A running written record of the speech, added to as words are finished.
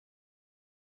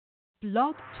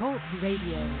Blog Talk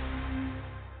Radio.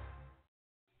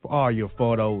 For all your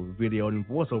photo, video, and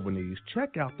voiceover needs,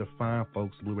 check out the fine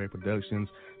folks at Blueberry Productions.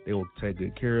 They will take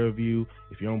good care of you.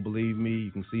 If you don't believe me, you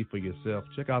can see for yourself.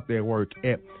 Check out their work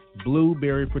at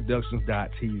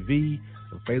blueberryproductions.tv,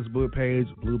 the Facebook page,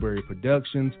 Blueberry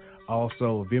Productions,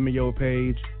 also a Vimeo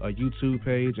page, a YouTube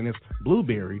page, and it's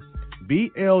Blueberry,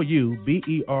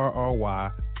 Blueberry,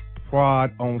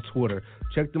 Prod on Twitter.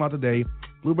 Check them out today.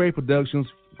 Blueberry Productions,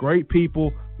 great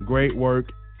people, great work,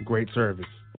 great service.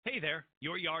 Hey there,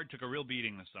 your yard took a real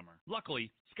beating this summer.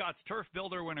 Luckily, Scott's Turf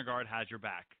Builder Winter Guard has your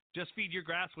back. Just feed your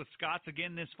grass with Scott's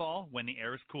again this fall when the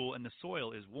air is cool and the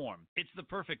soil is warm. It's the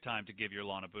perfect time to give your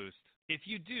lawn a boost. If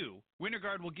you do, Winter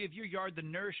Guard will give your yard the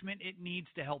nourishment it needs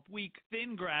to help weak,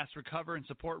 thin grass recover and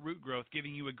support root growth,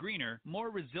 giving you a greener, more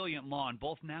resilient lawn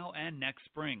both now and next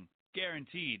spring.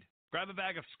 Guaranteed. Grab a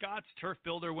bag of Scott's Turf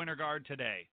Builder Winter Guard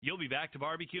today. You'll be back to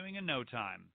barbecuing in no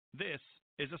time. This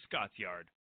is a Scott's Yard.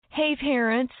 Hey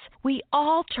parents, we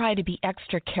all try to be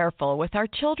extra careful with our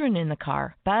children in the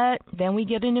car, but then we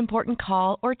get an important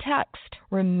call or text.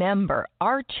 Remember,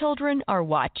 our children are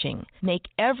watching. Make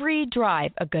every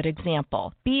drive a good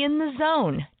example. Be in the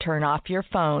zone. Turn off your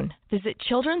phone. Visit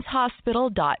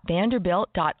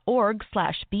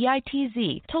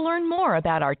childrenshospital.vanderbilt.org/BITZ to learn more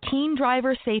about our Teen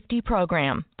Driver Safety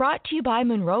Program. Brought to you by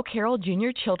Monroe Carroll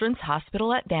Jr. Children's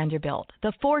Hospital at Vanderbilt,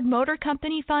 the Ford Motor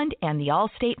Company Fund, and the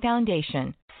Allstate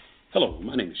Foundation. Hello,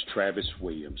 my name is Travis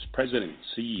Williams, President and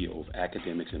CEO of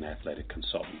Academics and Athletic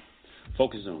Consulting,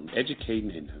 focused on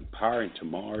educating and empowering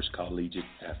tomorrow's collegiate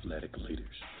athletic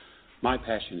leaders. My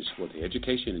passion is for the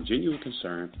education and genuine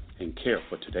concern and care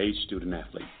for today's student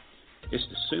athlete. It's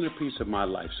the centerpiece of my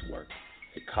life's work.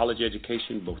 A college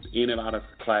education, both in and out of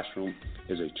the classroom,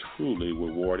 is a truly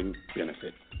rewarding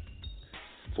benefit.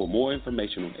 For more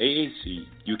information on AAC,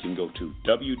 you can go to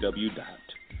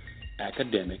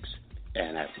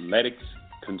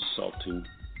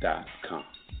www.academicsandathleticsconsulting.com.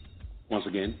 Once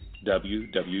again,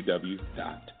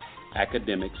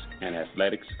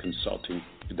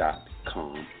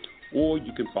 www.academicsandathleticsconsulting.com. Or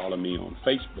you can follow me on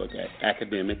Facebook at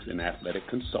Academics and Athletic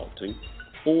Consulting,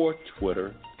 or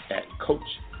Twitter at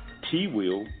Coach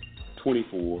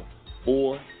TWill24,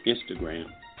 or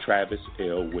Instagram Travis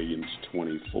L. Williams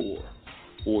 24.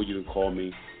 Or you can call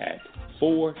me at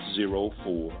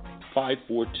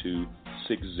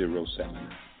 404-542-6079.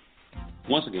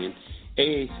 Once again,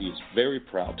 AAC is very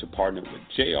proud to partner with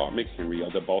J.R. McHenry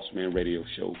of the Bossman Radio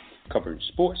Show, covering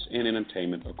sports and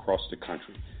entertainment across the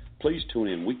country. Please tune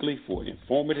in weekly for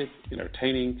informative,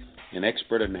 entertaining, and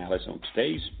expert analysis on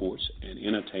today's sports and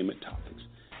entertainment topics.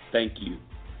 Thank you.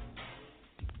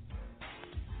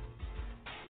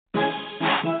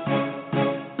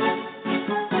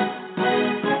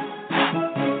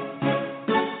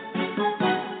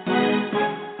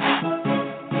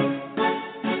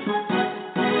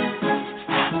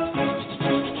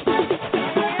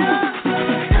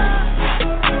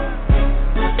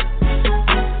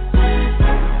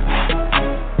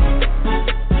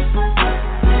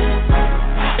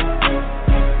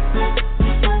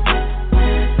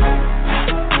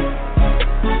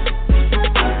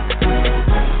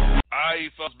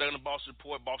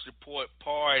 Boss Report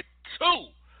Part 2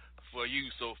 for you.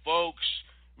 So, folks,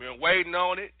 been waiting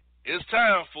on it. It's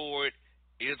time for it.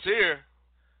 It's here.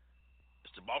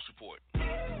 It's the Boss Report. All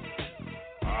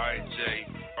right, Jay.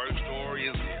 First story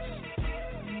is this.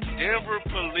 Denver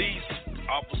police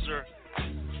officer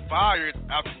fired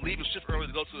after leaving shift early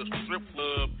to go to a strip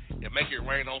club and make it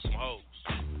rain on some hoes.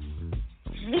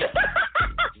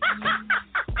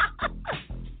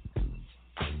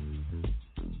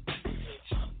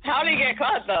 How did he get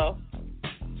caught, though?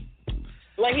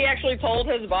 Like, he actually told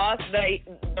his boss that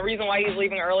the reason why he's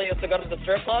leaving early is to go to the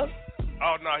strip club?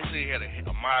 Oh, no, he said he had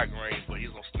a migraine, but he's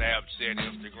on Snapchat,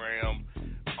 Instagram,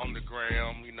 on the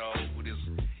gram, you know, with his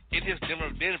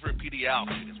Denver PD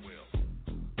outfit as well.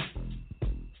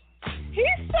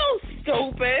 He's so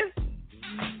stupid.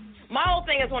 My whole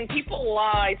thing is when people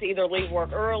lie to either leave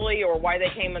work early or why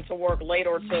they came into work late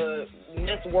or to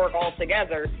miss work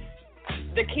altogether,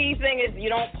 the key thing is you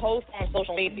don't post on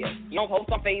social media. You don't post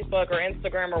on Facebook or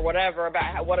Instagram or whatever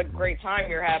about what a great time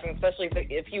you're having, especially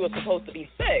if he was supposed to be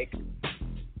sick.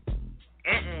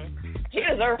 He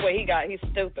deserved what he got. He's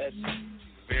stupid.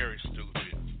 Very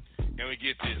stupid. And we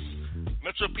get this.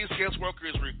 Metro Peace guest worker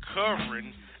is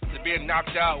recovering after being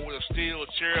knocked out with a steel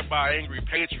chair by an angry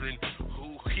patron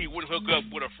who he wouldn't hook up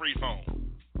with a free phone.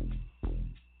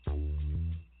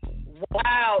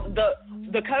 Wow, the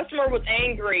customer was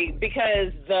angry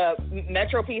because the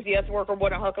Metro PCS worker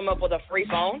wouldn't hook him up with a free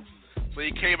phone? So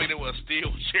he came in with a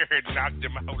steel chair and knocked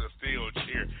him out with a steel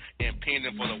chair and pinned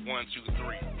him for the 1, 2,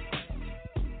 3.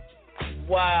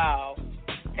 Wow.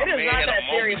 My It is man not had a that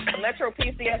serious. moment. Metro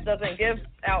PCS doesn't give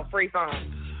out free phones.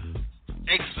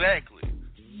 Exactly.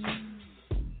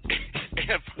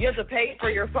 You have to pay for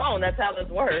your phone. That's how this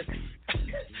works.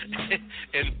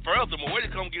 And furthermore, where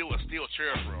did you come get a steel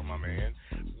chair from, my man?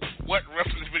 What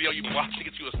wrestling video you watched to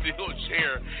get you a steel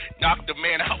chair, knock the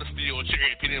man out the steel chair,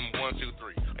 and pin him 1, 2,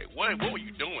 3? Like, what were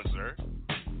you doing, sir?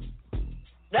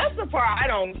 That's the part I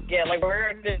don't get. Like,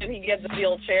 where did he get the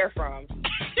steel chair from?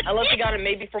 Unless he got it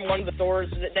maybe from one of the stores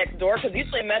next door, because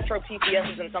usually Metro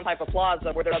PCS is in some type of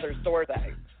plaza where there are other stores at.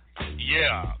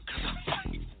 Yeah, because I'm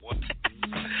like, what?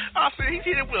 I said, he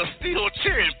hit him with a steel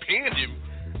chair and pinned him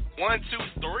 1,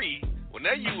 2, 3. Well,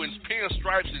 now you in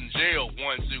pinstripes in jail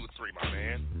 1, 2, 3, my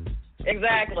man.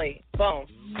 Exactly. Boom.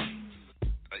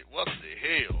 Like, what the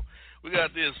hell? We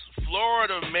got this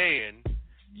Florida man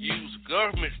use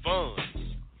government funds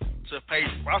to pay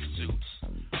prostitutes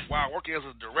while working as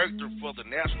a director for the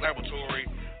National Laboratory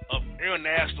of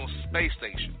International Space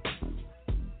Station.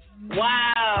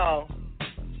 Wow.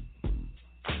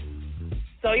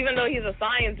 So even though he's a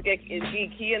science geek,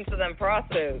 he into them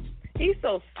prostitutes. He's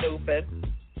so stupid.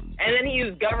 And then he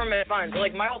used government funds.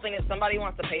 Like, my whole thing is somebody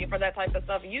wants to pay for that type of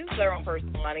stuff, use their own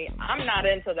personal money. I'm not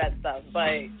into that stuff,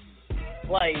 but,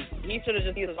 like, he should have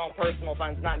just used his own personal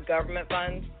funds, not government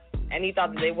funds. And he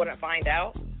thought that they wouldn't find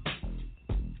out.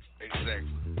 Exactly.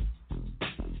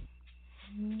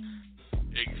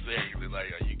 Exactly.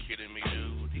 Like, are you kidding me,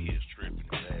 dude? He is tripping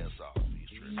his ass off. He's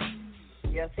tripping.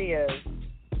 Yes, he is.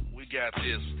 We got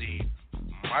this, the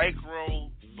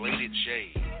micro-bladed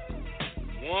shave.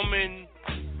 Woman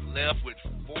left with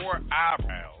 4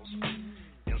 eyebrows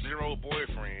and 0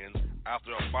 boyfriends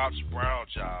after a botched brow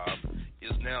job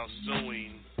is now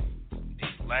suing the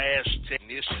lash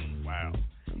technician,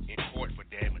 in court for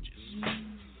damages.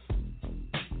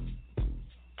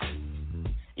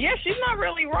 Yeah, she's not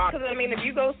really wrong. Because, I mean, if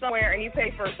you go somewhere and you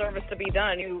pay for a service to be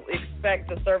done, you expect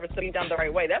the service to be done the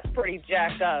right way. That's pretty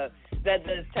jacked up. That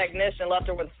this technician left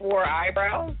her with 4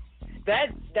 eyebrows.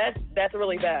 That's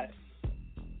really bad.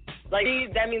 Like,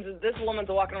 that means that this woman's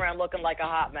walking around looking like a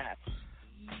hot mess.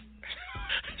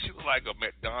 She was like a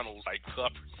McDonald's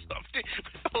cup or something.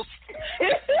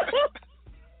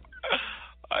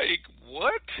 Like,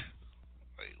 what?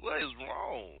 Like, what is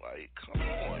wrong? Like, come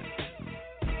on.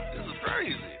 This is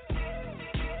crazy.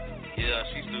 Yeah,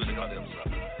 she's doing it on them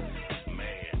stuff.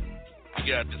 Man,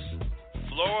 you got this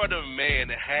Florida man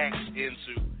that hacks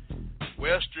into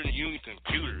Western Union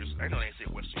computers. I know they said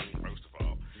Western Union first of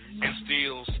all, and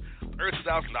steals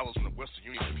 $30,000 from the Western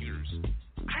Union computers.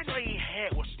 I know he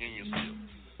had Western Union still.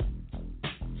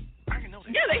 I didn't know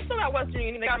that. Yeah, they still got Western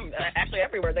Union. They got them actually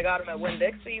everywhere. They got them at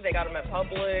Winn-Dixie. They got them at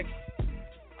Publix.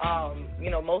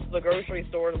 Most of the grocery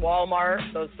stores,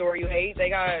 Walmart, the store you hate, they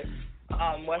got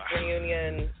Western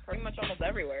Union pretty much almost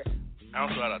everywhere. I'm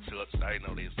so out of touch. I didn't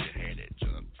know they still had that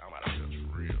junk. I'm out of touch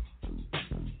for real.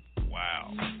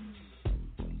 Wow.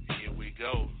 Here we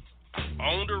go.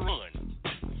 On the run.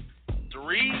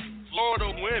 3 Florida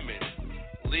women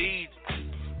lead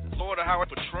Florida Highway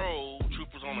Patrol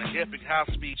troopers on an epic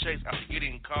high-speed chase after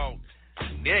getting caught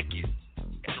naked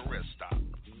at the rest stop.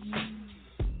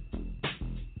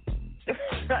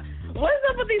 What is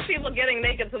up with these people getting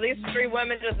naked? So these 3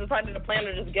 women just decided to plan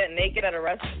to just get naked at a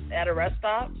rest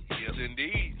stop? Yes,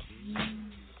 indeed.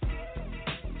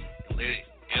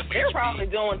 They're probably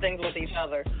doing things with each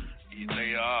other.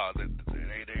 They are. They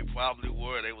probably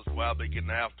were. They was probably getting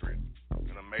after it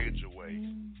in a major way.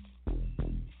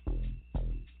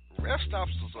 Rest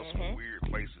stops are some weird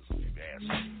places, if you ask me.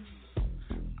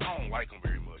 I don't like them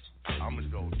very much. I'm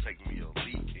just going to take me a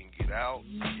leak and get out,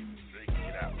 get me a drink and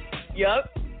get out.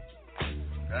 Yep.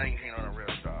 I ain't hanging on a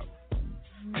rest stop.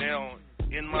 Now,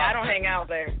 I don't hang out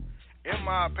there. In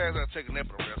my past, I take a nap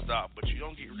at a rest stop, but you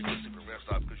don't get really good sleep at a rest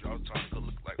stop because you're always trying to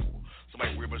look like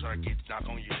somebody worried about trying to knock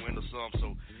on your window or something.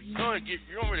 So you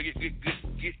don't really get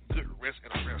good rest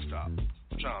at a rest stop.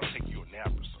 I'm trying to take you a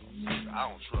nap or something. I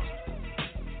don't trust them.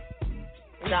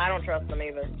 No, I don't trust them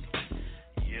either.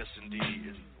 Yes,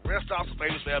 indeed. Rest stops are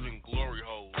famous for having glory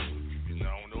holes.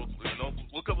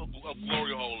 Look up what a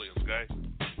glory hole is, okay?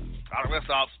 A lot of rest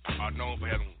stops are known for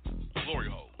having glory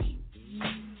holes.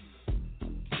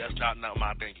 That's not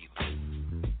my thing either.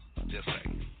 Just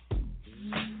saying.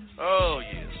 Oh,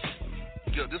 yes.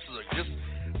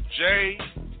 Jay,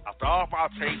 after all of our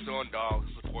takes on dogs,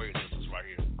 this is poetic justice right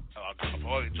here.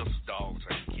 Poetic justice dog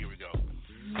take. Here we go.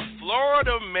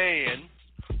 Florida man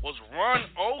was run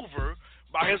over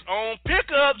by his own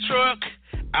pickup truck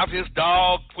after his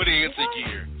dog put it into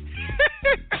gear.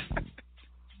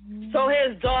 So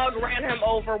his dog ran him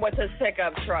over with his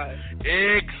pickup truck.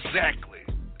 Exactly.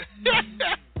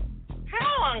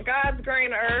 How on God's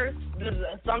green earth does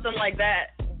something like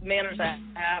that manage to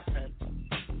happen?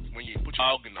 When you put your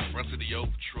dog in the front of your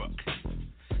truck.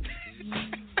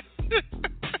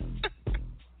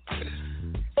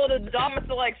 So the dog must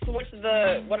have like switched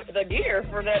the gear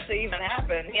for that to even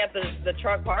happen. He had the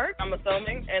truck parked, I'm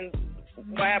assuming, and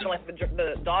what happened? Like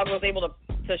the dog was able to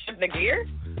shift the gear?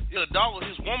 Yeah, the dog was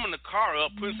just warming the car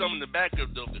up, putting something in the back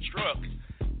of the truck.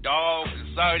 Dog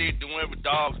excited, doing whatever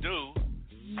dogs do.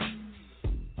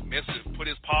 Put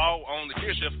his paw on the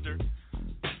gear shifter,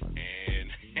 and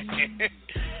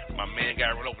my man got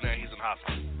run over there. He's in the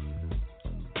hospital.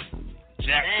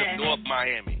 Jackson, North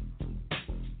Miami.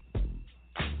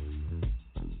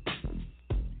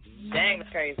 Dang,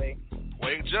 that's crazy.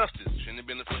 Poetic justice. Shouldn't have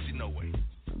been the pussy, no way.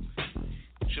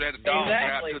 Should have had the dog.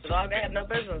 Exactly. The dog had no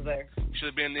business there. Should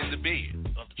have been in the bed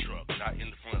of the truck, not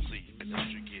in the front seat. That's what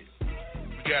you get.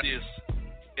 We got this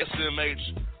SMH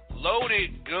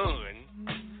loaded gun.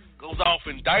 Goes off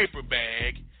in diaper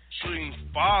bag, shooting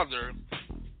father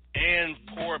and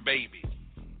poor baby.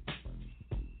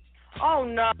 Oh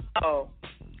no.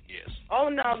 Yes. Oh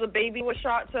no, the baby was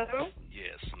shot too?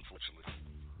 Yes, unfortunately.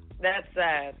 That's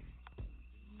sad.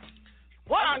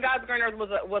 What on God's green earth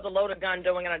was a loaded gun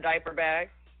doing in a diaper bag?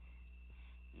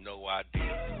 No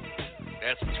idea.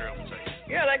 That's a terrible thing.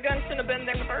 Yeah, that gun shouldn't have been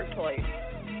there in the first place.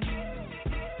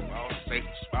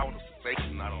 Why was the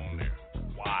safety not on there?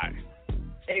 Why?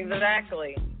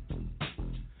 Exactly.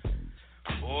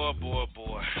 Boy.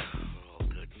 Oh,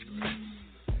 goodness gracious.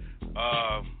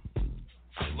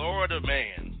 Florida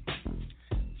man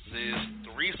says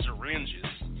 3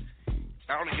 syringes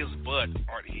found in his butt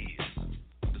aren't his.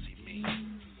 What does he mean?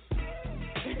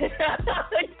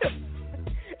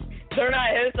 They're not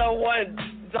his, so what?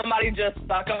 Somebody just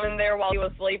stuck him in there while he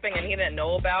was sleeping and he didn't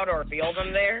know about or feel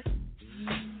them there?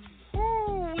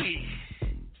 Ooh-wee.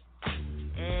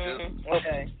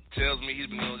 Okay. Tells me he's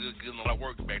been just getting a lot of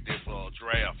work back there for a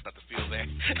draft, not to feel that.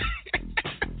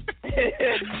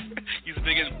 He's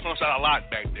been getting punched out a lot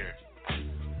back there.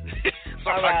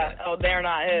 Oh, they're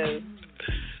not his.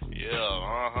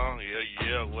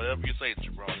 Yeah, whatever you say,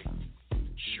 Jabroni.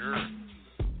 Sure.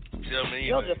 Tell me.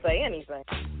 You'll just say anything.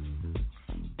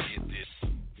 Get this.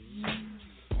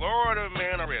 Florida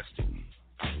man arrested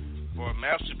for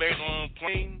masturbating on a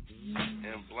plane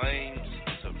and blames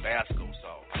Tabasco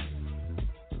sauce.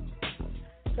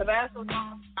 Tabasco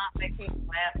sauce not make people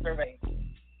masturbate.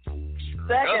 Sure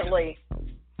Secondly,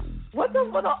 what the,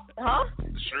 huh?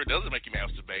 It sure doesn't make you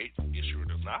masturbate. It sure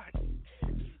does not.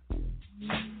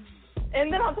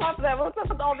 And then on top of that, what's up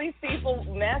with all these people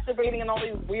masturbating in all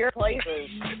these weird places?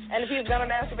 And if he's gonna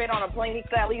masturbate on a plane, he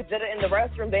could at least did it in the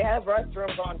restroom. They have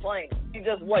restrooms on planes. He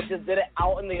just did it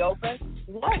out in the open?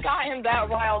 What got him that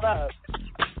riled up?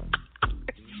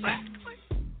 Exactly.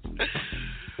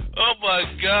 Oh my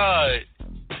God.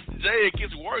 Jay, it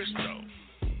gets worse though.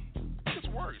 It gets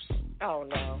worse. Oh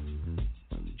no.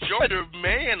 Georgia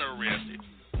man arrested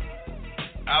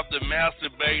after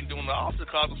masturbating during the altar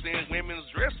call and seeing women's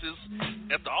dresses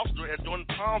at the altar during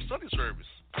the Palm Sunday service.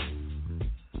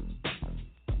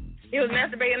 He was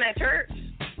masturbating at church?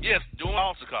 Yes, during the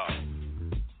altar call.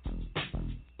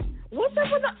 What's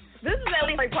up with this is at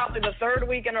least like probably the third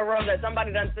week in a row that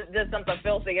somebody did something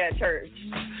filthy at church.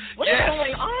 What is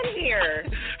going on here?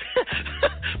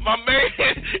 My man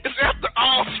is at the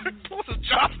altar, pulls his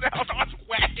Johnson out, starts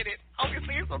whacking it. I'll be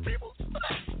seeing some people.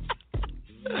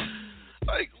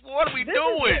 Like, what are we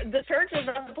doing? The church is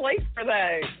not the place for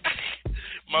that.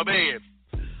 My man,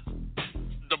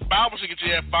 the Bible should get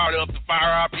you that fired up to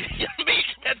fire up. You make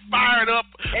that fired up.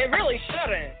 It really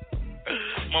shouldn't.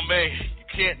 My man, you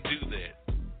can't do that.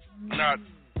 Not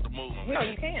the move. No,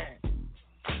 you can't.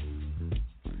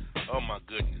 Oh my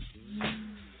goodness.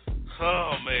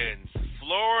 Oh man,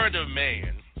 Florida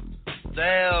man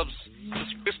stabs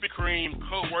his Krispy Kreme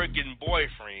co-working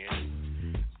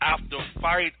boyfriend after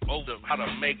fight over how to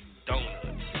make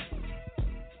donuts.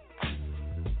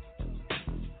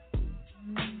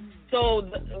 So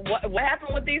what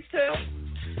happened with these two?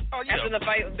 Oh yeah. After the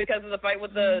fight, because of the fight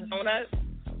with the donuts?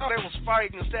 Oh, they was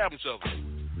fighting and stabbing each other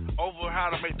over how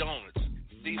to make donuts.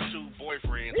 These two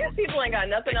boyfriends. These people ain't got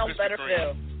nothing else better to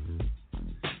do.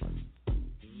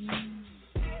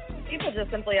 People just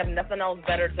simply have nothing else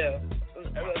better to do.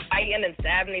 Fighting and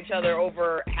stabbing each other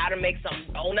over how to make some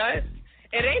donuts.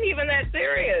 It ain't even that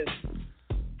serious.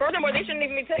 Furthermore, they shouldn't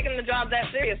even be taking the job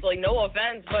that seriously. No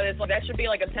offense, but it's like that should be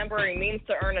like a temporary means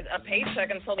to earn a paycheck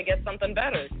until they get something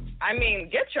better. I mean,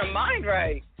 get your mind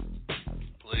right.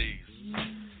 Please.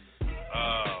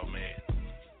 Oh man.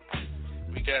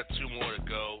 We We got 2 more to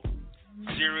go.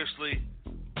 Seriously,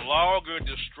 blogger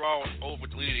distraught over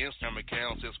deleted Instagram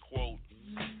account says, quote,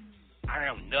 I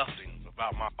am nothing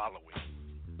without my following.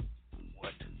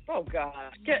 What? Oh,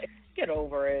 God. Get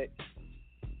over it.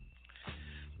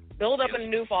 Build up a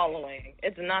new following.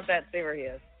 It's not that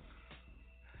serious.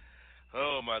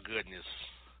 Oh, my goodness.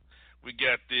 We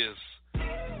got this.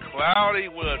 Cloudy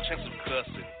with a chance of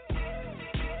cussing.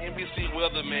 NBC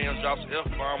weatherman drops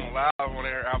F-bomb live on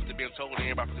air after being told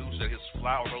by producers that his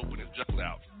flowers open and junk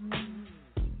out.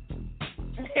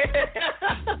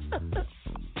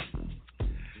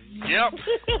 Yep.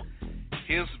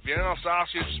 His Vienna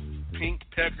sausage pink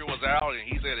pecker was out and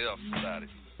he said F about it.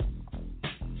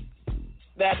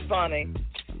 That's funny.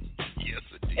 Yes,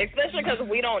 it did. Especially because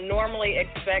we don't normally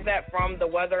expect that from the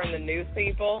weather and the news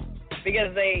people,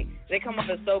 because they come up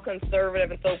as so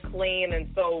conservative and so clean and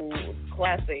so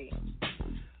classy.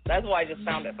 That's why I just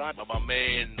found it funny. But my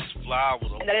man's flower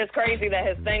was open. And that is crazy that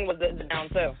his thing was down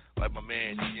too. Like my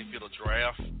man, you didn't feel a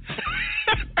draft.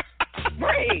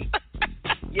 Right.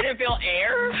 You didn't feel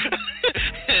air?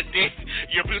 And then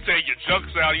your people say your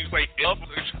junk's out, you say F.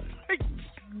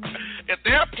 At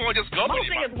that point, just go with it. The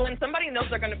thing is, when somebody knows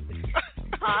they're going to...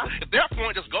 Huh? At that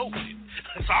point, just go with it.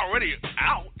 It's already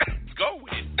out. Just go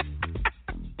with it.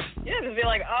 Yeah, just be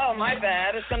like, oh, my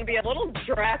bad. It's going to be a little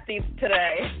drafty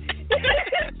today.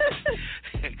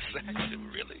 Exactly,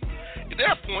 really. At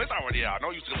that point, it's already out. I know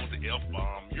you're still with the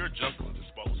F-bomb. Your junk is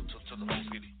disposed to the whole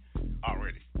city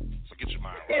already. So get your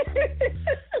mind right.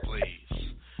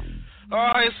 Please. All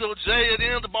right, so Jay, at the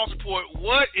end of the Boss Report,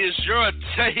 what is your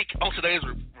take on today's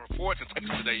reports and takes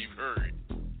today you've heard?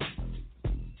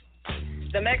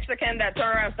 The Mexican that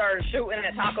turned around and started shooting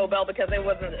at Taco Bell because they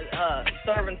wasn't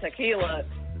serving tequila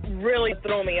really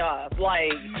threw me off.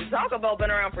 Like, Taco Bell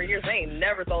been around for years. They ain't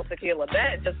never sold tequila.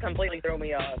 That just completely threw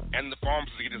me off. And the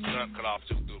pharmacist to get his nut cut off,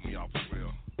 too, threw me off as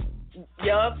well.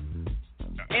 Yup.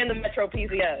 And the Metro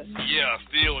PCS. Yeah,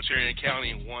 still Cherry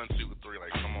County 1, 2, 3.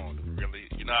 Like, come on, really?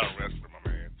 You're not a wrestler, my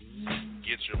man.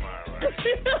 Get your mind right.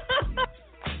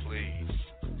 Please.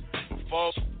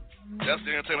 Well, folks, that's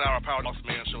the Entertainment Hour Power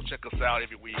Bossman Show. Check us out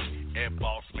every week at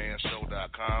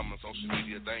bossmanshow.com on social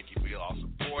media. Thank you for your all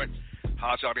support.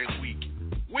 Holla y'all next week.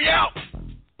 We out!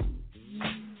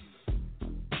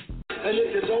 And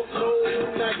if you don't know,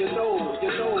 now you know, you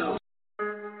know.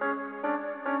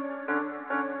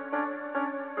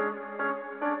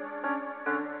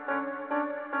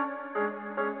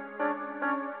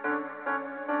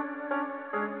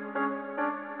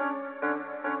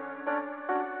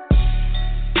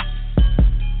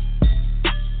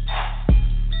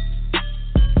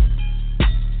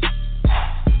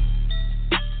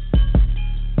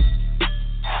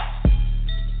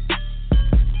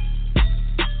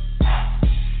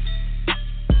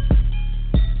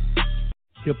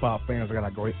 Hip-hop fans, I got a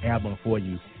great album for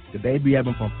you. The debut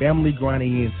album from Family Grind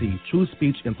ENT, True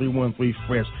Speech and 313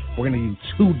 Fresh. We're going to give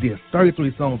you 2 discs,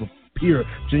 33 songs of pure,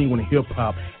 genuine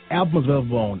hip-hop. Albums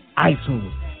available on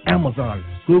iTunes, Amazon,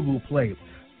 Google Play,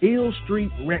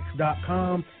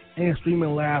 illstreetrex.com, and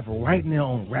streaming live right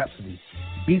now on Rhapsody,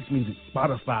 Beats Music,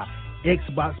 Spotify,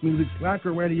 Xbox Music,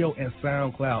 Slacker Radio, and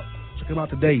SoundCloud. Check them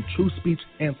out today, True Speech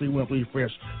and 313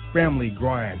 Fresh, Family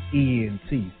Grind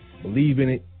ENT. Believe in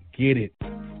it, get it.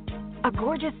 A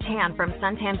gorgeous tan from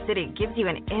Suntan City gives you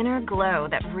an inner glow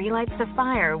that relights the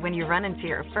fire when you run into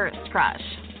your first crush.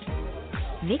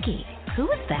 Vicky, who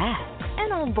was that?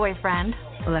 An old boyfriend.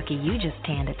 Lucky you just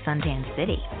tanned at Suntan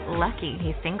City. Lucky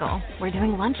he's single. We're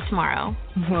doing lunch tomorrow.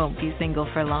 Won't be single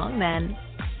for long then.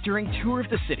 During Tour of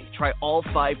the City, try all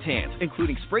 5 tans,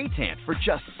 including spray tan, for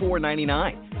just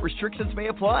 $4.99. Restrictions may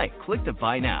apply. Click to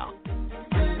buy now.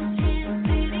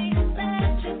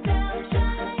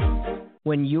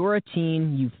 When you're a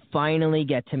teen, you finally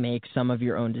get to make some of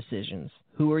your own decisions.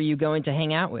 Who are you going to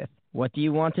hang out with? What do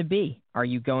you want to be? Are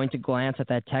you going to glance at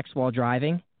that text while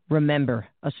driving? Remember,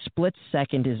 a split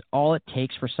second is all it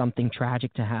takes for something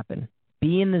tragic to happen.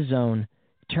 Be in the zone.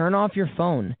 Turn off your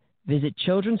phone. Visit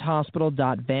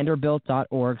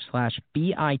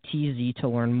childrenshospital.vanderbilt.org/BITZ to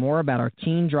learn more about our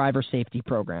teen driver safety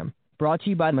program. Brought to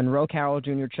you by Monroe Carroll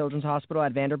Jr. Children's Hospital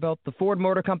at Vanderbilt, the Ford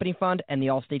Motor Company Fund, and the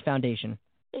Allstate Foundation.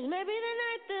 It's maybe the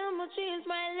night that my dreams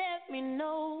might let me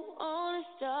know. All the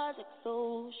stars are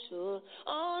so sure.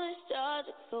 All the stars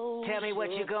are so Tell me what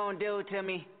sure. you gonna do to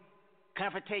me.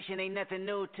 Confrontation ain't nothing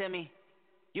new to me.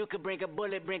 You could bring a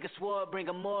bullet, bring a sword, bring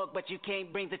a morgue, but you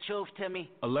can't bring the truth to me.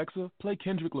 Alexa, play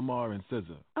Kendrick Lamar and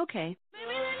SZA. Okay.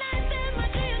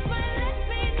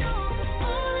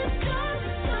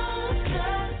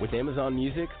 With Amazon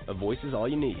Music, a voice is all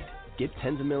you need. Get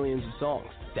tens of millions of songs.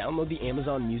 Download the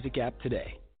Amazon Music app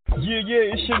today.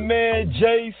 Yeah, it's your man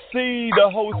JC, the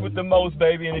host with the most,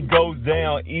 baby, and it goes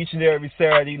down each and every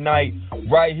Saturday night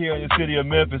right here in the city of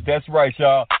Memphis. That's right,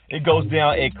 y'all. It goes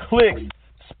down at Clicks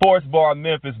Sports Bar,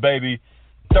 Memphis, baby.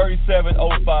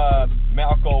 3705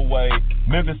 Malco Way,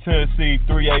 Memphis, Tennessee,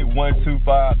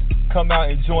 38125. Come out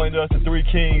and join us, the Three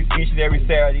Kings, each and every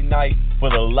Saturday night for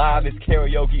the livest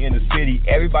karaoke in the city.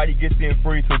 Everybody gets in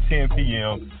free till 10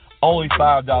 p.m. Only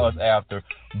 $5 after.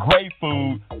 Great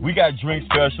food. We got drink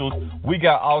specials. We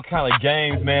got all kind of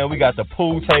games, man. We got the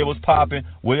pool tables popping.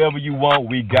 Whatever you want,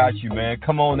 we got you, man.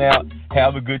 Come on out.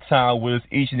 Have a good time with us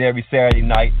each and every Saturday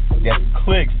night. That's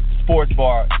Clicks Sports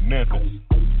Bar, Memphis.